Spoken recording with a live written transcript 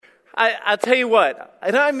I'll tell you what,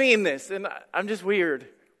 and I mean this, and I'm just weird,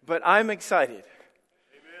 but I'm excited. Amen.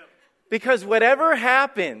 Because whatever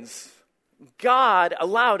happens, God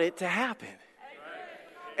allowed it to happen. Amen.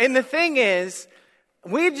 And the thing is,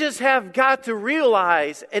 we just have got to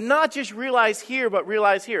realize, and not just realize here, but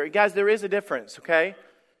realize here. Guys, there is a difference, okay?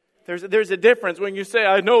 There's a difference when you say,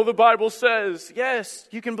 I know the Bible says. Yes,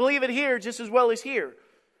 you can believe it here just as well as here.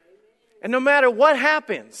 And no matter what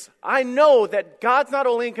happens, I know that God's not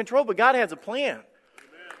only in control, but God has a plan. Amen.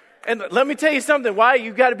 And let me tell you something, why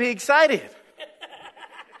you got to be excited.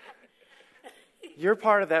 You're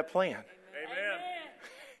part of that plan. Amen.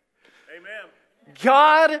 Amen.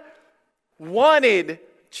 God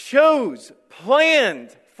chose,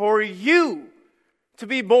 planned for you to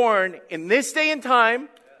be born in this day and time.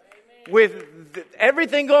 With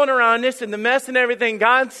everything going around us and the mess and everything,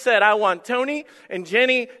 God said, I want Tony and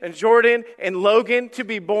Jenny and Jordan and Logan to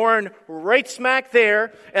be born right smack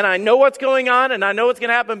there. And I know what's going on, and I know what's going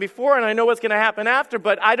to happen before, and I know what's going to happen after.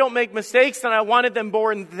 But I don't make mistakes, and I wanted them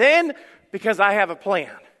born then because I have a plan.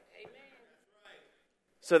 Amen.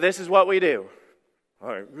 So this is what we do. All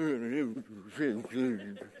right.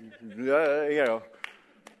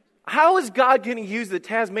 How is God going to use the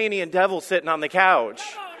Tasmanian devil sitting on the couch?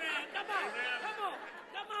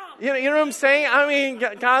 You know what I'm saying? I mean,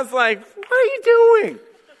 God's like, what are you doing?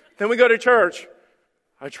 Then we go to church.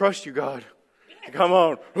 I trust you, God. Come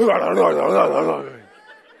on.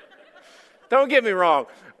 Don't get me wrong.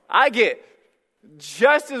 I get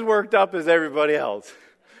just as worked up as everybody else.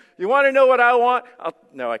 You want to know what I want?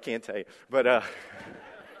 No, I can't tell you. But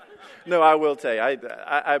no, I will tell you.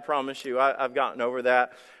 I promise you, I've gotten over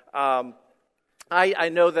that. I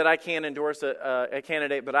know that I can't endorse a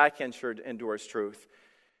candidate, but I can sure endorse truth.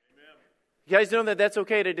 You guys know that that's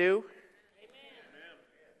okay to do? Amen.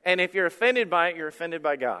 And if you're offended by it, you're offended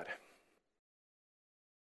by God.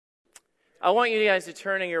 I want you guys to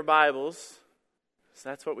turn in your Bibles, so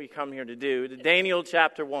that's what we come here to do, to Daniel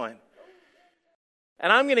chapter 1.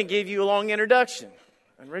 And I'm going to give you a long introduction.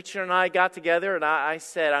 And Richard and I got together, and I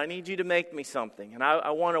said, I need you to make me something. And I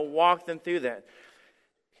want to walk them through that.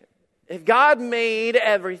 If God made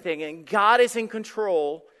everything, and God is in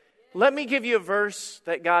control, let me give you a verse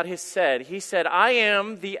that God has said. He said, I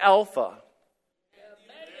am the Alpha.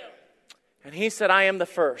 And He said, I am the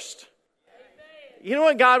first. You know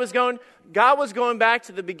what God was going? God was going back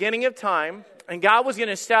to the beginning of time. And God was going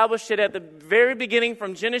to establish it at the very beginning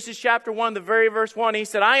from Genesis chapter 1, the very verse 1. He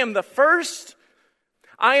said, I am the first.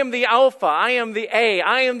 I am the Alpha. I am the A.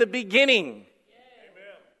 I am the beginning.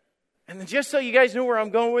 And just so you guys know where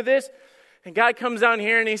I'm going with this, and God comes down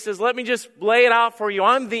here and He says, let me just lay it out for you.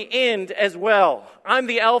 I'm the end as well. I'm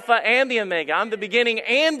the Alpha and the Omega. I'm the beginning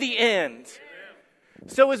and the end.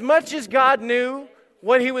 So as much as God knew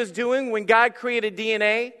what He was doing when God created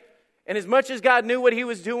DNA, and as much as God knew what He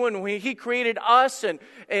was doing when He created us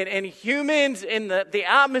and humans and the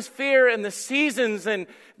atmosphere and the seasons and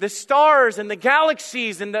the stars and the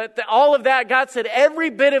galaxies and all of that, God said, every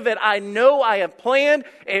bit of it I know, I have planned.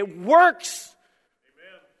 It works.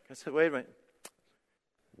 I said, wait a minute.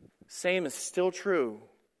 Same is still true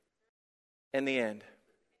in the end.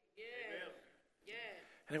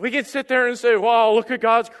 And if we can sit there and say, wow, look at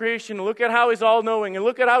God's creation, look at how He's all-knowing, and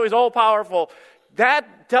look at how He's all-powerful,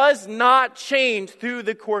 that does not change through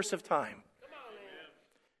the course of time.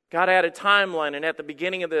 God had a timeline, and at the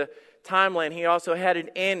beginning of the timeline, He also had an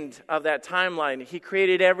end of that timeline. He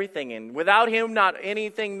created everything, and without Him, not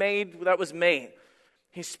anything made that was made.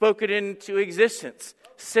 He spoke it into existence.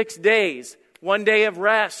 6 days, 1 day of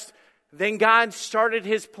rest. Then God started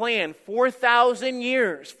His plan. 4,000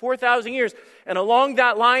 years. 4,000 years. And along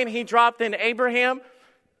that line, He dropped in Abraham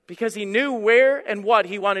because He knew where and what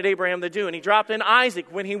He wanted Abraham to do. And He dropped in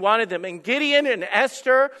Isaac when He wanted them. And Gideon and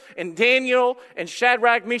Esther and Daniel and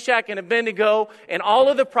Shadrach, Meshach, and Abednego and all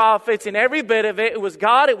of the prophets and every bit of it. It was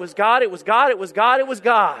God, it was God, it was God, it was God, it was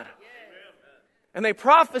God. And they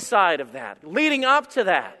prophesied of that, leading up to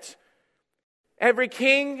that. Every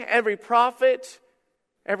king, every prophet,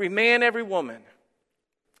 every man, every woman,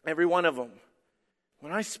 every one of them.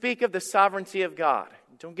 When I speak of the sovereignty of God,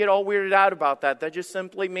 don't get all weirded out about that. That just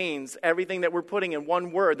simply means everything that we're putting in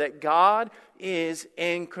one word, that God is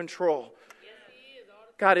in control.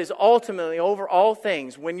 God is ultimately over all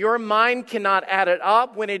things. When your mind cannot add it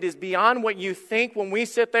up, when it is beyond what you think, when we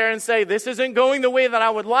sit there and say, this isn't going the way that I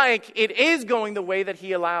would like, it is going the way that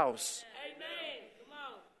He allows.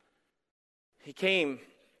 He came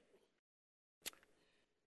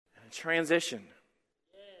in a transition.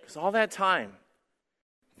 Because all that time,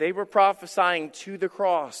 they were prophesying to the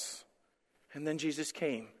cross. And then Jesus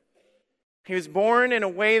came. He was born in a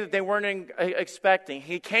way that they weren't expecting.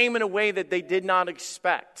 He came in a way that they did not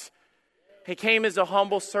expect. He came as a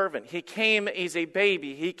humble servant. He came as a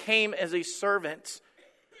baby. He came as a servant.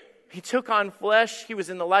 He took on flesh. He was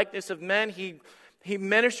in the likeness of men. He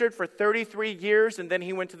ministered for 33 years, and then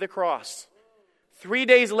he went to the cross. 3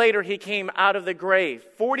 days later, he came out of the grave.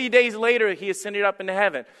 40 days later, he ascended up into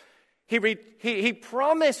heaven. He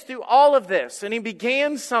promised through all of this, and he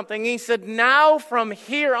began something. He said, now from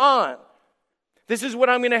here on, this is what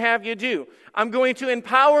I'm going to have you do. I'm going to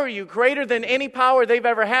empower you greater than any power they've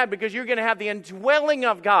ever had, because you're going to have the indwelling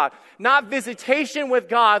of God. Not visitation with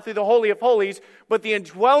God through the Holy of Holies, but the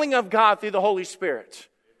indwelling of God through the Holy Spirit.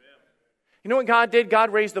 Amen. You know what God did?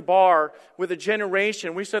 God raised the bar with a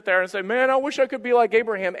generation. We sit there and say, man, I wish I could be like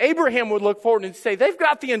Abraham. Abraham would look forward and say, they've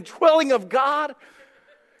got the indwelling of God?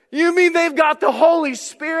 You mean they've got the Holy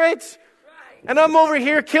Spirit? And I'm over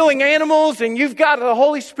here killing animals, and you've got the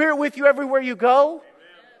Holy Spirit with you everywhere you go?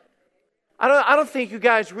 I don't think you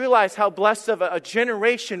guys realize how blessed of a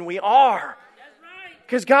generation we are.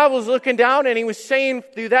 Because God was looking down and He was saying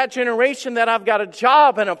through that generation that I've got a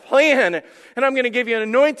job and a plan, and I'm going to give you an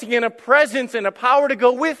anointing and a presence and a power to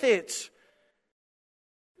go with it.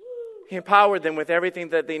 He empowered them with everything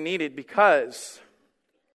that they needed, because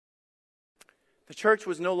the church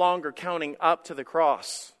was no longer counting up to the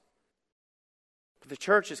cross. But the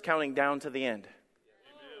church is counting down to the end.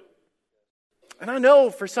 And I know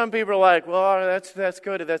for some people are like, well, that's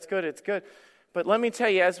good, it's good. But let me tell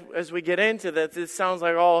you, as we get into this, it sounds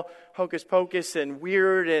like all hocus pocus and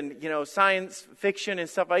weird and, science fiction and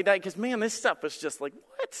stuff like that. Because, man, this stuff is just like,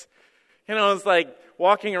 what? It's like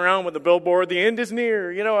walking around with a billboard, the end is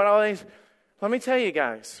near, and all these. Let me tell you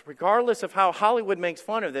guys, regardless of how Hollywood makes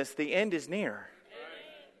fun of this, the end is near.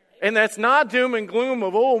 And that's not doom and gloom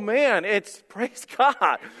of, oh man, it's praise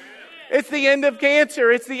God. It's the end of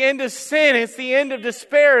cancer. It's the end of sin. It's the end of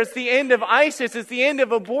despair. It's the end of ISIS. It's the end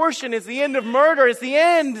of abortion. It's the end of murder. It's the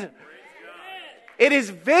end. It is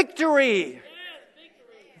victory.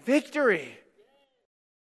 Victory.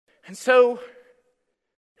 And so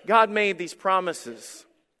God made these promises.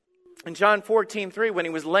 In John 14:3, when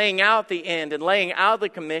He was laying out the end and laying out the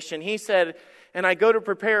commission, He said, and I go to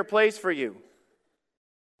prepare a place for you.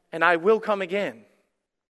 And I will come again.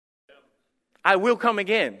 I will come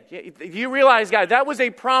again. You realize, guys, that was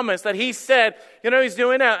a promise that He said. He's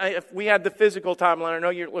doing that. If we had the physical timeline, I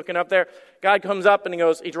know you're looking up there. God comes up and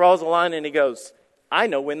He draws a line and He goes, I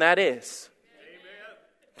know when that is.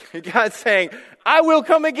 Amen. God's saying, I will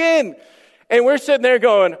come again. And we're sitting there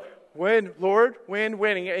going, when, Lord? When?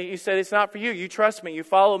 And He said, it's not for you. You trust me. You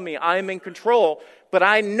follow me. I am in control. But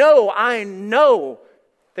I know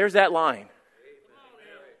there's that line.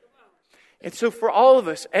 And so for all of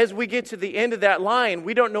us, as we get to the end of that line,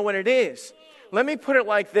 we don't know when it is. Let me put it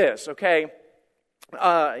like this, okay?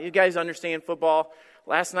 You guys understand football?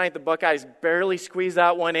 Last night, the Buckeyes barely squeezed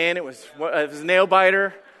out one in. It was a nail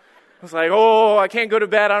biter. I was like, oh, I can't go to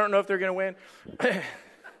bed. I don't know if they're going to win.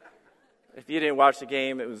 If you didn't watch the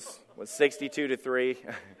game, it was 62-3.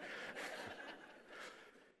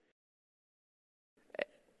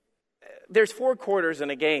 There's 4 quarters in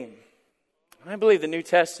a game. I believe the New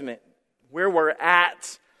Testament, where we're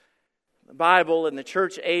at, the Bible and the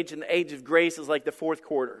church age and the age of grace is like the 4th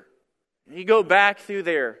quarter. You go back through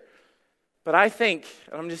there. But I think,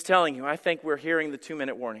 I'm just telling you, I think we're hearing the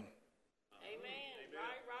 2-minute warning.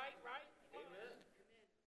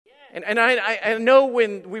 Amen. And I know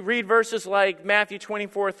when we read verses like Matthew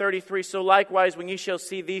 24:33, so likewise when you shall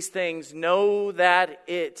see these things, know that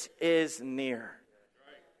it is near.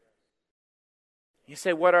 You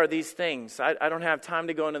say, what are these things? I don't have time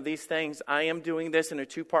to go into these things. I am doing this in a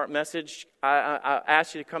 2-part message. I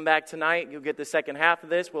ask you to come back tonight. You'll get the second half of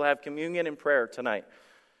this. We'll have communion and prayer tonight.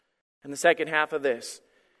 And the second half of this.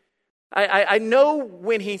 I know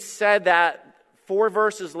when he said that, 4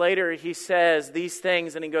 verses later, he says these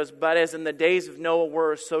things, and he goes, but as in the days of Noah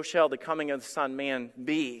were, so shall the coming of the Son of Man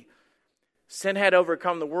be. Sin had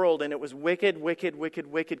overcome the world, and it was wicked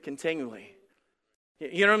continually.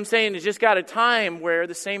 You know what I'm saying? It's just got a time where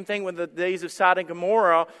the same thing with the days of Sodom and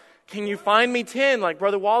Gomorrah. Can you find me 10? Like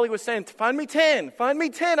Brother Wally was saying, find me 10. Find me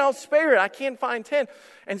 10, I'll spare it. I can't find 10.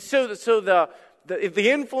 And so the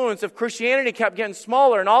influence of Christianity kept getting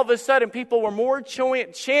smaller, and all of a sudden people were more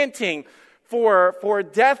chanting for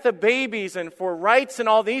death of babies and for rights and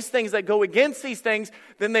all these things that go against these things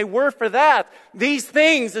than they were for that. These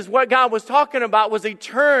things is what God was talking about, was a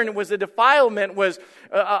turn, was a defilement, was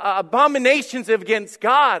abominations against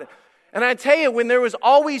God. And I tell you, when there was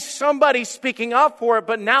always somebody speaking up for it,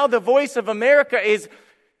 but now the voice of America is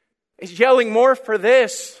yelling more for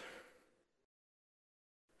this.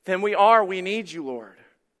 then we need you, Lord.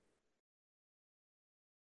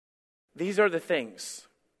 These are the things.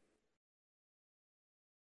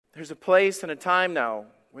 There's a place and a time now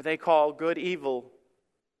where they call good evil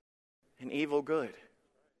and evil good.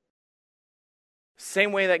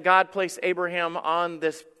 Same way that God placed Abraham on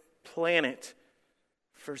this planet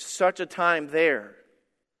for such a time there.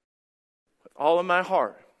 With all of my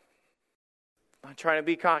heart. I'm not trying to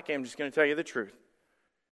be cocky, I'm just going to tell you the truth.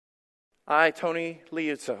 I, Tony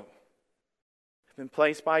Liuzzo, have been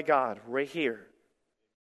placed by God right here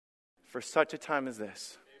for such a time as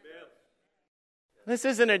this. Amen. This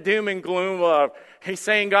isn't a doom and gloom of, he's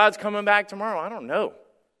saying God's coming back tomorrow. I don't know,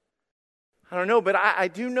 but I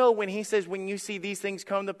do know when he says, when you see these things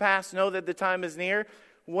come to pass, know that the time is near.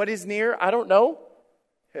 What is near? I don't know.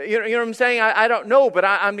 You know what I'm saying? I don't know, but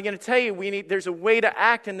I'm going to tell you, there's a way to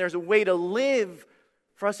act and there's a way to live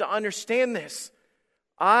for us to understand this.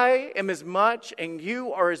 I am as much, and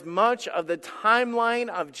you are as much of the timeline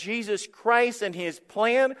of Jesus Christ and his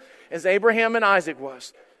plan as Abraham and Isaac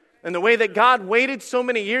was. And the way that God waited so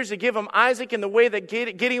many years to give him Isaac, and the way that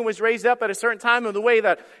Gideon was raised up at a certain time, and the way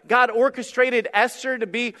that God orchestrated Esther to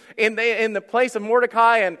be in the place of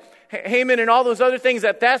Mordecai and Haman and all those other things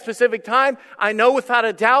at that specific time, I know without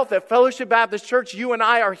a doubt that Fellowship Baptist Church, you and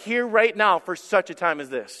I are here right now for such a time as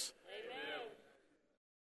this. Amen.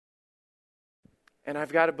 And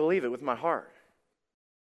I've got to believe it with my heart.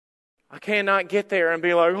 I cannot get there and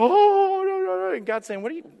be like, oh, no. And God's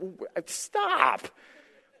saying, stop.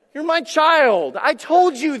 You're my child. I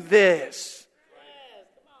told you this.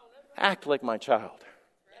 Act like my child.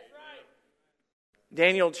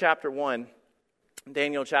 Daniel chapter 1,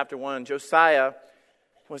 Josiah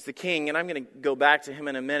was the king, and I'm going to go back to him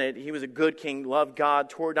in a minute. He was a good king, loved God,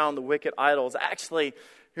 tore down the wicked idols. Actually,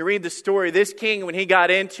 you read the story, this king, when he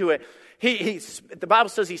got into it, the Bible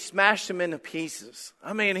says he smashed them into pieces.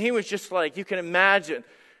 I mean, he was just like, you can imagine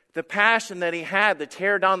the passion that he had to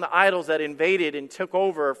tear down the idols that invaded and took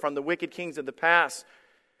over from the wicked kings of the past.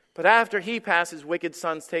 But after he passed, his wicked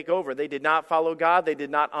sons take over. They did not follow God. They did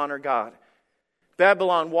not honor God.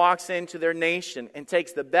 Babylon walks into their nation and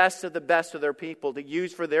takes the best of their people to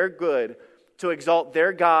use for their good, to exalt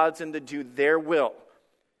their gods and to do their will.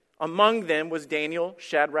 Among them was Daniel,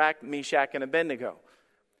 Shadrach, Meshach, and Abednego.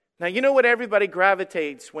 Now, you know what everybody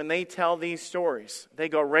gravitates when they tell these stories? They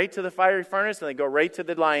go right to the fiery furnace and they go right to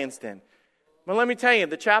the lion's den. But let me tell you,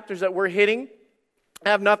 the chapters that we're hitting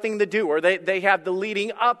have nothing to do, or they have the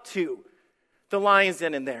leading up to the lion's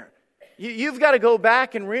den in there. You've got to go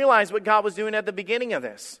back and realize what God was doing at the beginning of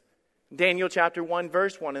this. Daniel chapter 1,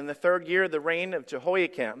 verse 1, in the 3rd year of the reign of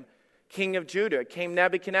Jehoiakim, king of Judah, came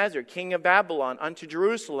Nebuchadnezzar, king of Babylon, unto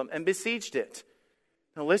Jerusalem and besieged it.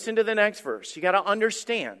 Now listen to the next verse. You got to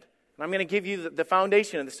understand. And I'm going to give you the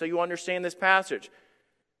foundation of this so you understand this passage.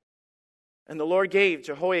 And the Lord gave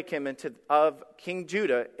Jehoiakim of King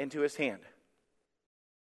Judah into his hand.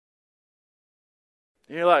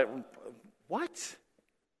 And you're like, what?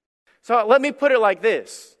 So let me put it like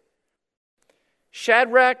this.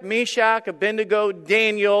 Shadrach, Meshach, Abednego,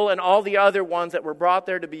 Daniel, and all the other ones that were brought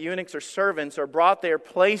there to be eunuchs or servants are brought there,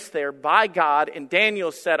 placed there by God. And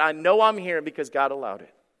Daniel said, I know I'm here because God allowed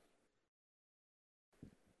it.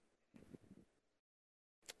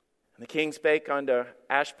 And the king spake unto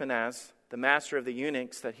Ashpenaz, the master of the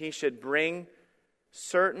eunuchs, that he should bring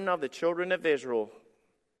certain of the children of Israel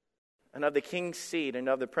and of the king's seed and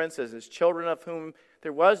of the princesses, children of whom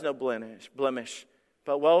there was no blemish,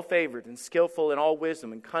 but well favored and skillful in all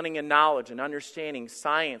wisdom and cunning and knowledge and understanding,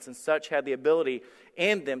 science, and such had the ability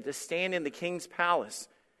in them to stand in the king's palace,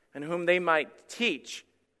 and whom they might teach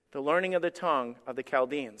the learning of the tongue of the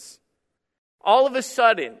Chaldeans. All of a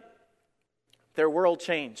sudden, their world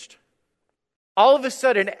changed. All of a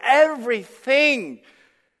sudden, everything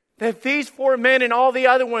that these 4 men and all the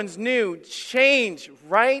other ones knew changed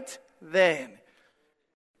right then.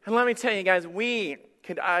 And let me tell you guys, we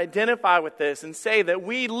could identify with this and say that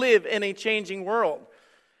we live in a changing world.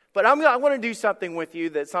 But I want to do something with you,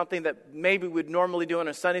 that's something that maybe we'd normally do in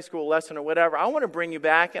a Sunday school lesson or whatever. I want to bring you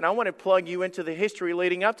back and I want to plug you into the history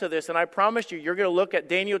leading up to this. And I promise you're going to look at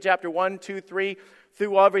Daniel chapter 1, 2, 3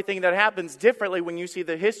 through everything that happens differently when you see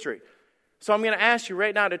the history. So I'm going to ask you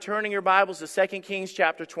right now to turn in your Bibles to 2 Kings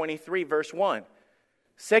chapter 23, verse 1.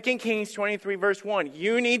 2 Kings 23, verse 1.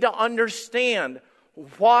 You need to understand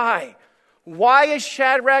why. Why is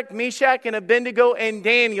Shadrach, Meshach, and Abednego and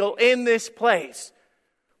Daniel in this place?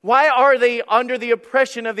 Why are they under the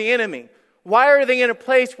oppression of the enemy? Why are they in a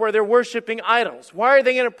place where they're worshiping idols? Why are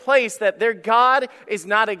they in a place that their God is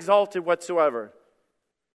not exalted whatsoever?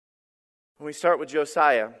 When we start with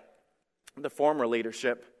Josiah, the former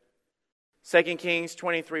leadership, 2 Kings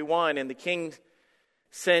 23:1, and the king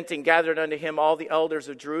sent and gathered unto him all the elders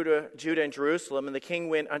of Judah and Jerusalem, and the king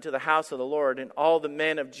went unto the house of the Lord, and all the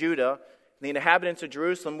men of Judah, and the inhabitants of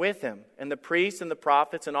Jerusalem with him, and the priests and the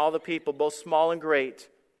prophets, and all the people, both small and great.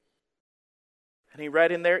 And he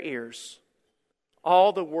read in their ears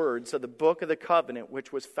all the words of the book of the covenant,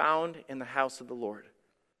 which was found in the house of the Lord.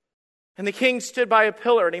 And the king stood by a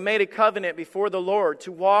pillar, and he made a covenant before the Lord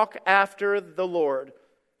to walk after the Lord,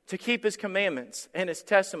 to keep his commandments and his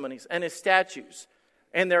testimonies and his statutes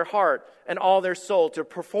and their heart and all their soul, to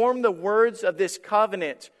perform the words of this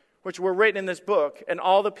covenant which were written in this book. And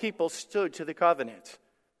all the people stood to the covenant.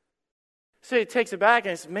 So he takes it back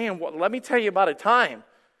and says, man, let me tell you about a time.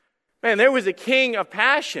 Man, there was a king of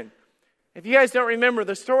passion. If you guys don't remember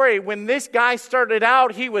the story, when this guy started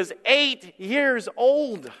out, he was 8 years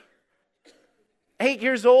old. 8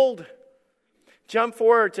 years old. Jump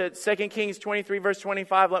forward to 2 Kings 23, verse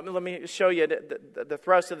 25. Let me show you the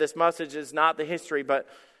thrust of this message is not the history, but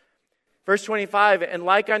verse 25, and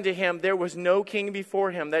like unto him, there was no king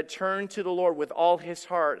before him that turned to the Lord with all his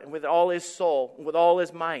heart and with all his soul and with all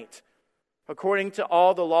his might, according to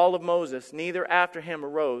all the law of Moses, neither after him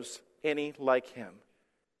arose any like him.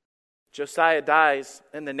 Josiah dies,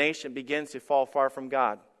 and the nation begins to fall far from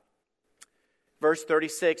God. Verse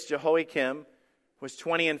 36, Jehoiakim was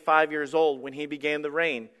 25 years old when he began the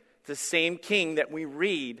reign. The same king that we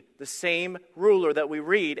read, the same ruler that we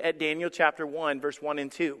read at Daniel chapter 1, verse 1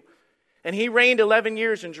 and 2. And he reigned 11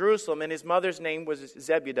 years in Jerusalem, and his mother's name was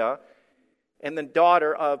Zebudah, and the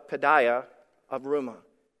daughter of Pedaiah of Rumah.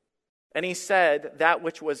 And he said that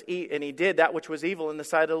which was and he did that which was evil in the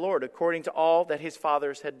sight of the Lord, according to all that his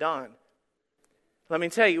fathers had done. Let me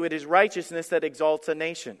tell you, it is righteousness that exalts a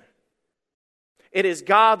nation. It is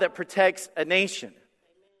God that protects a nation.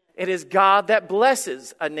 It is God that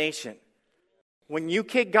blesses a nation. When you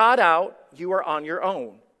kick God out, you are on your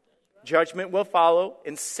own. Judgment will follow,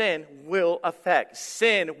 and sin will affect.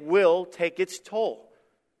 Sin will take its toll.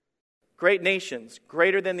 Great nations,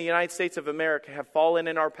 greater than the United States of America, have fallen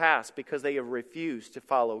in our past because they have refused to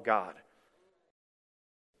follow God.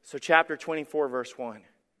 So chapter 24, verse 1.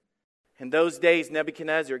 In those days,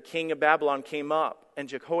 Nebuchadnezzar, king of Babylon, came up, and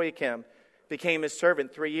Jehoiakim became his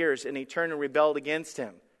servant 3 years, and he turned and rebelled against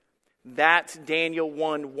him. That's Daniel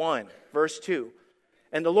 1:1, verse 2.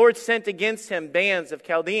 And the Lord sent against him bands of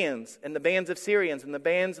Chaldeans, and the bands of Syrians, and the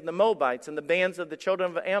bands of the Moabites, and the bands of the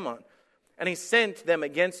children of Ammon. And he sent them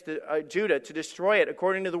against Judah to destroy it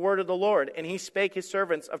according to the word of the Lord. And he spake his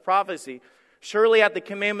servants of prophecy. Surely at the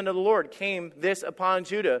commandment of the Lord came this upon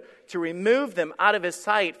Judah, to remove them out of his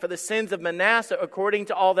sight for the sins of Manasseh according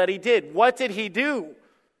to all that he did. What did he do?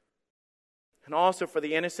 And also for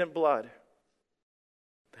the innocent blood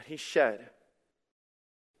that he shed.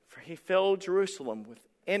 For he filled Jerusalem with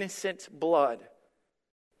innocent blood,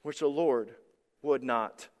 which the Lord would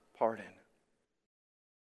not pardon.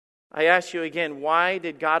 I ask you again, why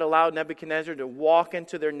did God allow Nebuchadnezzar to walk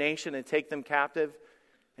into their nation and take them captive?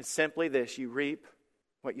 It's simply this: you reap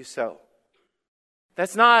what you sow.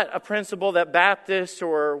 That's not a principle that Baptists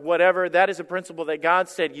or whatever, that is a principle that God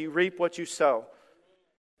said, you reap what you sow.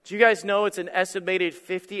 Do you guys know it's an estimated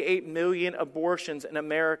 58 million abortions in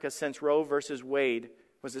America since Roe versus Wade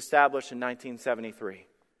was established in 1973?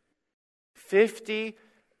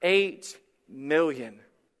 58 million.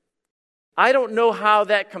 I don't know how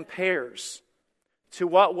that compares to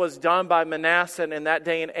what was done by Manasseh in that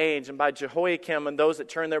day and age and by Jehoiakim and those that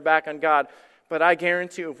turned their back on God. But I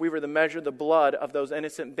guarantee you, if we were to measure the blood of those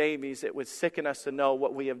innocent babies, it would sicken us to know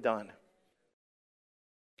what we have done.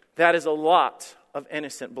 That is a lot of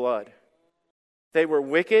innocent blood. They were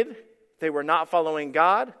wicked. They were not following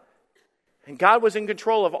God. And God was in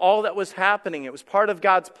control of all that was happening. It was part of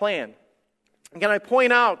God's plan. And can I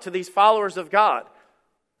point out to these followers of God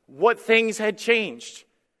what things had changed?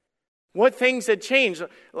 What things had changed?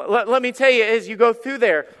 Let me tell you, as you go through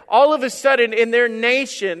there, all of a sudden in their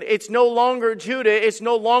nation, it's no longer Judah, it's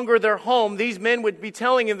no longer their home. These men would be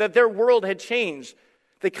telling you that their world had changed.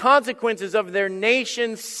 The consequences of their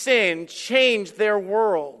nation's sin changed their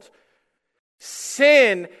world.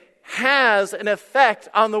 Sin has an effect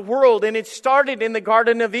on the world, and it started in the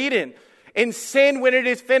Garden of Eden. And sin, when it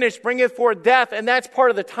is finished, bringeth forth death, and that's part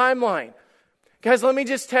of the timeline. Guys, let me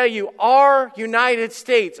just tell you, our United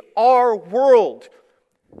States, our world,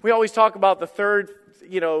 we always talk about the third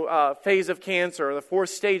phase of cancer, or the fourth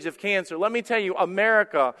stage of cancer. Let me tell you,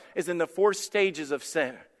 America is in the 4 stages of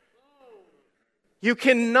sin. You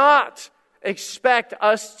cannot expect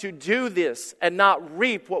us to do this and not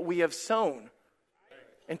reap what we have sown.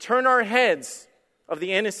 And turn our heads of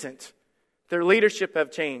the innocent. Their leadership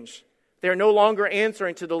have changed. They're no longer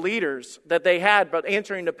answering to the leaders that they had, but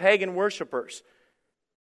answering to pagan worshipers.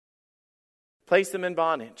 Placed them in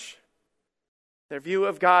bondage. Their view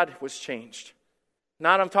of God was changed.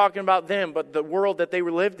 Not I'm talking about them, but the world that they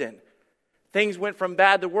lived in. Things went from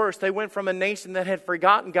bad to worse. They went from a nation that had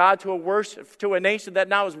forgotten God to a nation that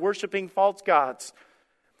now is worshiping false gods.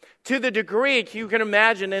 To the degree you can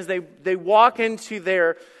imagine as they walk into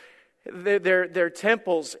their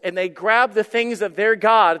temples and they grab the things of their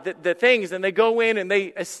God, the things, and they go in and they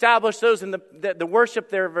establish those and the worship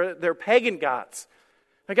their pagan gods.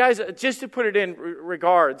 Now guys, just to put it in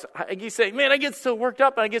regards, you say, man, I get so worked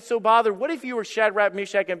up and I get so bothered. What if you were Shadrach,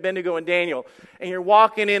 Meshach, and Abednego and Daniel, and you're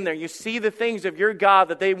walking in there, you see the things of your God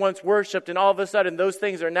that they once worshipped, and all of a sudden those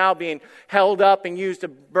things are now being held up and used to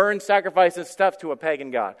burn sacrifice and stuff to a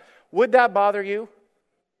pagan god. Would that bother you?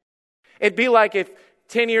 It'd be like if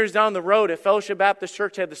 10 years down the road, if Fellowship Baptist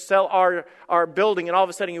Church had to sell our building, and all of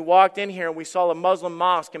a sudden you walked in here and we saw a Muslim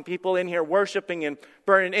mosque and people in here worshiping and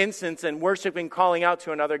burning incense and worshiping, calling out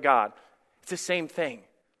to another god. It's the same thing.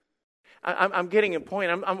 I'm getting a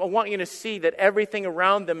point. I want you to see that everything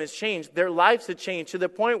around them has changed. Their lives had changed to the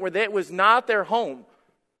point where it was not their home.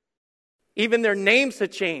 Even their names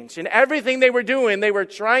had changed. And everything they were doing, they were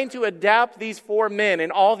trying to adapt these four men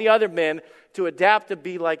and all the other men to adapt to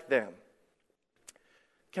be like them.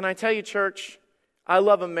 Can I tell you, church, I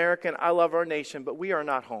love America and I love our nation, but we are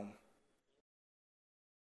not home.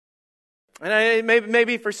 And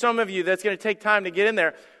maybe for some of you that's going to take time to get in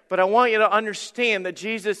there, but I want you to understand that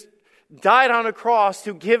Jesus died on a cross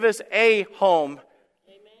to give us a home.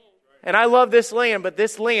 Amen. And I love this land, but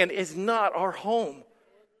this land is not our home.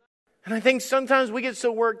 And I think sometimes we get so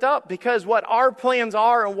worked up because what our plans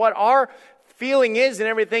are and what our feeling is and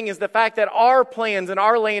everything is the fact that our plans and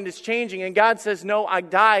our land is changing. And God says, no, I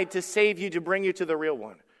died to save you, to bring you to the real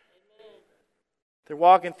one. Amen. They're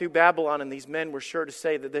walking through Babylon, and these men were sure to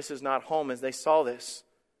say that this is not home as they saw this.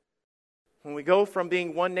 When we go from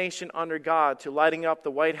being one nation under God to lighting up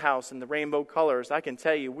the White House in the rainbow colors, I can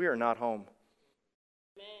tell you we are not home.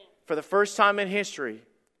 Amen. For the first time in history,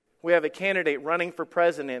 we have a candidate running for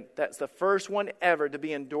president that's the first one ever to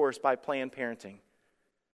be endorsed by Planned Parenthood,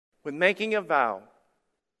 with making a vow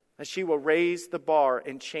that she will raise the bar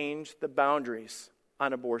and change the boundaries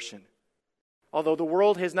on abortion. Although the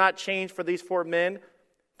world has not changed for these four men,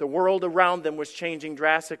 the world around them was changing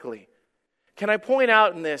drastically. Can I point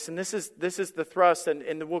out in this, and this is the thrust,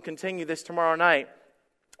 and we'll continue this tomorrow night,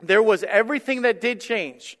 there was everything that did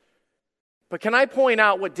change. But can I point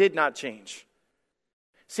out what did not change?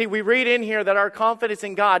 See, we read in here that our confidence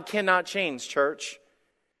in God cannot change, church.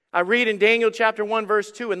 I read in Daniel chapter 1,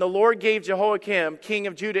 verse 2, and the Lord gave Jehoiakim, king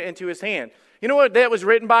of Judah, into his hand. You know what that was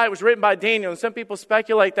written by? It was written by Daniel, and some people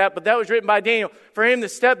speculate that, but that was written by Daniel for him to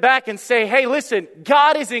step back and say, hey, listen,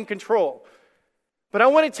 God is in control. But I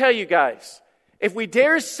want to tell you guys, if we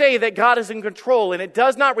dare say that God is in control and it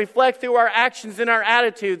does not reflect through our actions and our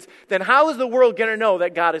attitudes, then how is the world going to know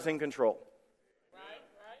that God is in control? Right.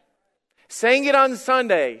 Saying it on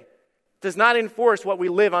Sunday does not enforce what we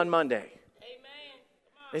live on Monday.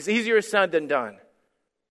 It's easier said than done.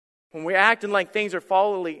 When we're acting like things are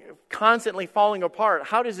constantly falling apart,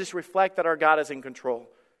 how does this reflect that our God is in control?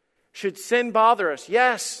 Should sin bother us?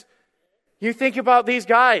 Yes. You think about these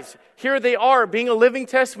guys. Here they are, being a living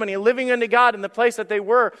testimony, living unto God in the place that they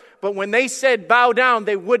were. But when they said bow down,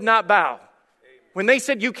 they would not bow. When they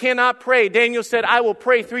said you cannot pray, Daniel said, I will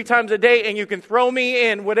pray 3 times a day and you can throw me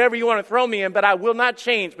in whatever you want to throw me in, but I will not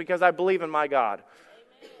change because I believe in my God.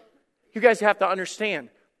 Amen. You guys have to understand.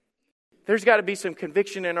 There's got to be some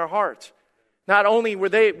conviction in our hearts. Not only were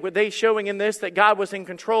they showing in this that God was in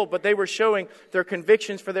control, but they were showing their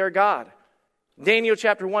convictions for their God. Daniel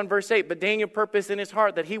chapter 1 verse 8, but Daniel purposed in his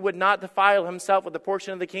heart that he would not defile himself with the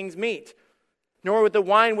portion of the king's meat, nor with the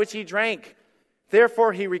wine which he drank.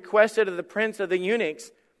 Therefore he requested of the prince of the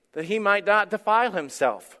eunuchs that he might not defile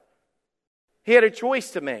himself. He had a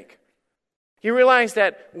choice to make. You realize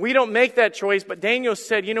that we don't make that choice, but Daniel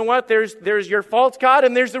said, you know what, there's your false God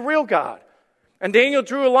and there's the real God. And Daniel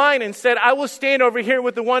drew a line and said, I will stand over here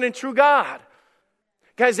with the one and true God.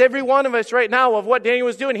 Guys, every one of us right now of what Daniel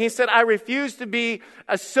was doing, he said, I refuse to be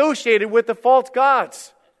associated with the false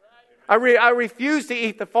gods. I refuse to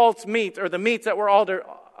eat the false meat or the meats that were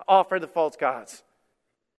offered the false gods.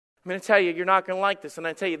 I'm going to tell you, you're not going to like this. And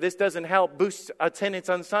I tell you, this doesn't help boost attendance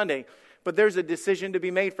on Sunday. But there's a decision to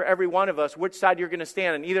be made for every one of us, which side you're going to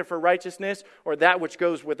stand on, either for righteousness or that which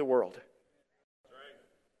goes with the world.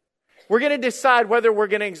 We're going to decide whether we're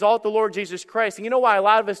going to exalt the Lord Jesus Christ. And you know why a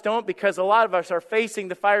lot of us don't? Because a lot of us are facing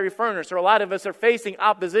the fiery furnace, or a lot of us are facing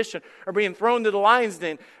opposition, or being thrown to the lion's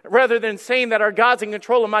den. Rather than saying that our God's in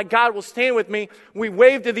control and my God will stand with me, we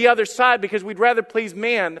wave to the other side because we'd rather please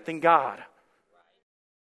man than God.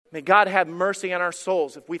 May God have mercy on our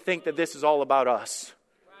souls if we think that this is all about us.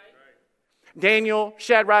 Daniel,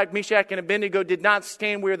 Shadrach, Meshach, and Abednego did not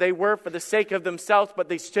stand where they were for the sake of themselves, but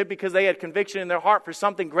they stood because they had conviction in their heart for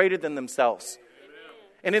something greater than themselves.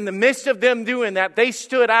 And in the midst of them doing that, they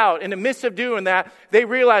stood out. In the midst of doing that, they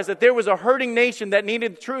realized that there was a hurting nation that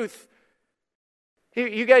needed truth.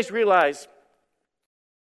 You guys realize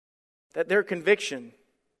that their conviction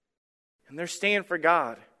and their stand for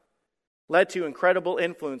God led to incredible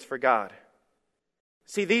influence for God.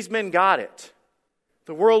 See, these men got it.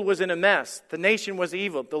 The world was in a mess. The nation was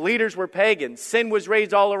evil. The leaders were pagan. Sin was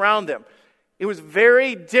raised all around them. It was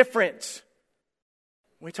very different.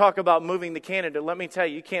 We talk about moving to Canada. Let me tell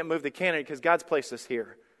you, you can't move to Canada because God's placed us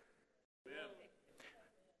here.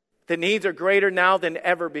 The needs are greater now than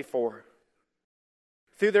ever before.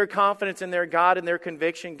 Through their confidence in their God and their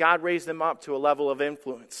conviction, God raised them up to a level of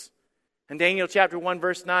influence. In Daniel chapter 1,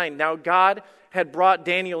 verse 9, now God had brought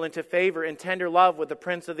Daniel into favor and tender love with the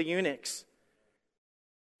prince of the eunuchs.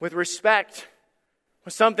 With respect,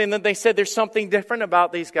 was something that they said there's something different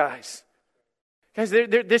about these guys. Guys,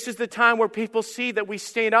 this is the time where people see that we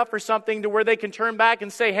stand up for something to where they can turn back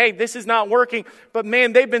and say, hey, this is not working. But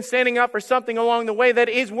man, they've been standing up for something along the way that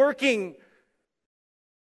is working.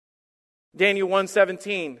 Daniel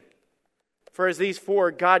 1:17, for as these four,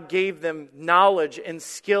 God gave them knowledge and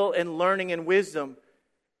skill and learning and wisdom.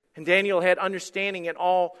 And Daniel had understanding in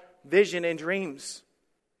all vision and dreams.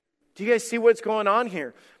 Do you guys see what's going on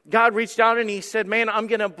here? God reached out and he said, man, I'm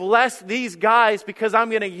going to bless these guys because I'm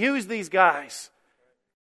going to use these guys.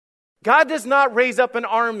 God does not raise up an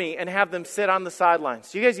army and have them sit on the sidelines.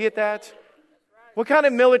 Do you guys get that? What kind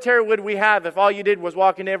of military would we have if all you did was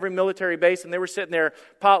walk into every military base and they were sitting there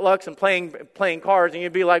potlucks and playing cards, and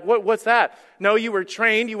you'd be like, what's that? No, you were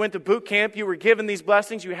trained, you went to boot camp, you were given these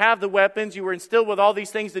blessings, you have the weapons, you were instilled with all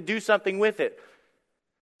these things to do something with it.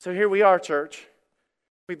 So here we are, church.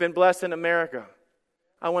 We've been blessed in America.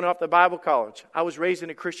 I went off to Bible college. I was raised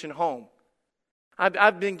in a Christian home.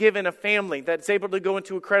 I've been given a family that's able to go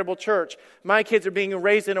into a credible church. My kids are being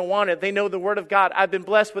raised in Awana. They know the Word of God. I've been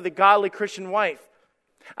blessed with a godly Christian wife.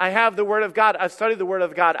 I have the Word of God. I've studied the Word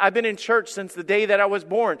of God. I've been in church since the day that I was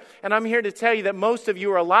born. And I'm here to tell you that most of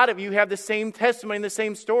you, or a lot of you, have the same testimony and the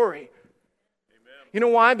same story. Amen. You know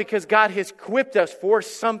why? Because God has equipped us for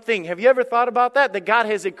something. Have you ever thought about that? That God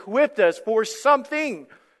has equipped us for something.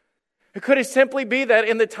 It could simply be that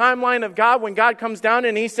in the timeline of God, when God comes down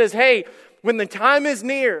and He says, hey, when the time is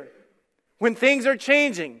near, when things are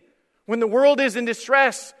changing, when the world is in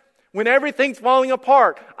distress, when everything's falling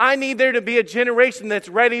apart, I need there to be a generation that's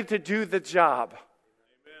ready to do the job.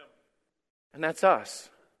 Amen. And that's us.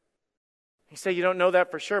 You say you don't know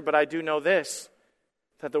that for sure, but I do know this,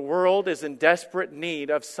 that the world is in desperate need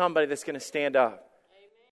of somebody that's going to stand up.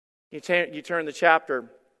 Amen. You turn the chapter,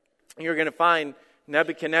 and you're going to find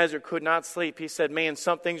Nebuchadnezzar could not sleep. He said, man,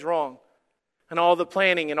 something's wrong. And all the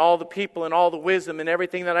planning and all the people and all the wisdom and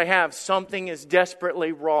everything that I have, something is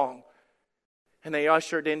desperately wrong. And they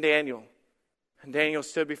ushered in Daniel. And Daniel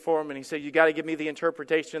stood before him and he said, you got to give me the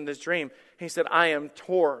interpretation of this dream. He said, I am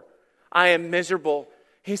tore. I am miserable.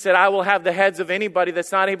 He said, I will have the heads of anybody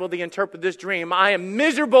that's not able to interpret this dream. I am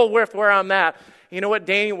miserable with where I'm at. You know what?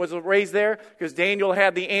 Daniel was raised there because Daniel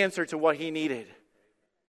had the answer to what he needed.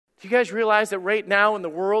 Do you guys realize that right now in the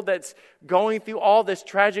world that's going through all this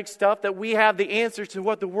tragic stuff, that we have the answer to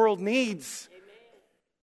what the world needs? Amen.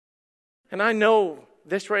 And I know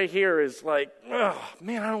this right here is like, oh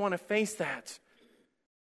man, I don't want to face that.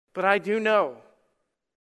 But I do know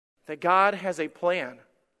that God has a plan.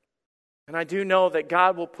 And I do know that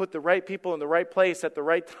God will put the right people in the right place at the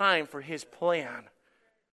right time for His plan.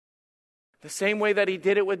 The same way that He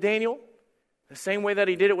did it with Daniel, the same way that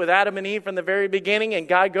He did it with Adam and Eve from the very beginning, and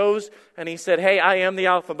God goes and He said, hey, I am the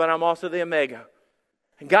Alpha, but I'm also the Omega.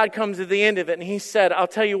 And God comes to the end of it and He said, I'll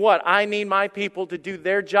tell you what, I need my people to do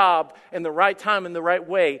their job in the right time, in the right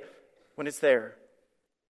way, when it's there.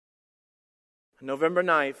 On November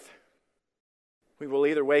 9th, we will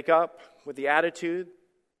either wake up with the attitude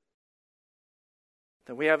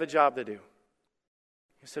that we have a job to do.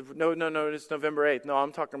 He said, no, it's November 8th. No,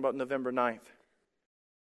 I'm talking about November 9th.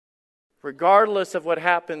 Regardless of what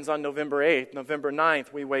happens on November 8th, November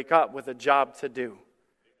 9th, we wake up with a job to do.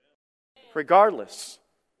 Regardless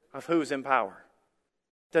of who's in power.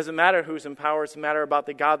 It doesn't matter who's in power, it's a matter about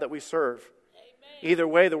the God that we serve. Amen. Either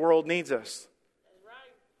way, the world needs us.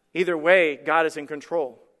 Either way, God is in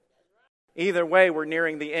control. Either way, we're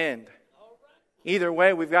nearing the end. Either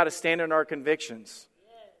way, we've got to stand in our convictions.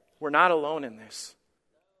 We're not alone in this.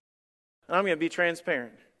 And I'm going to be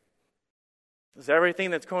transparent. Does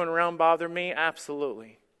everything that's going around bother me?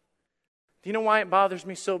 Absolutely. Do you know why it bothers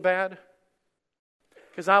me so bad?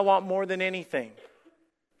 Because I want more than anything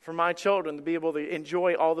for my children to be able to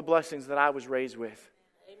enjoy all the blessings that I was raised with.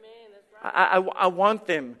 Amen. That's right. I want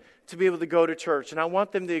them to be able to go to church, and I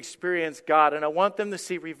want them to experience God, and I want them to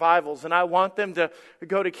see revivals, and I want them to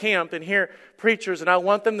go to camp and hear preachers, and I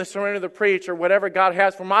want them to surrender to preach or whatever God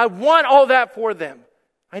has for them. I want all that for them.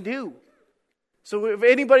 I do. So if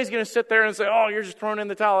anybody's going to sit there and say, oh, you're just throwing in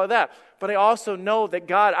the towel of that. But I also know that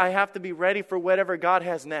God, I have to be ready for whatever God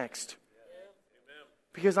has next.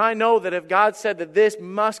 Because I know that if God said that this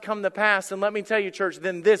must come to pass, and let me tell you, church,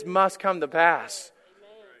 then this must come to pass.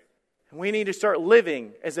 And we need to start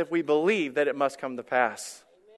living as if we believe that it must come to pass.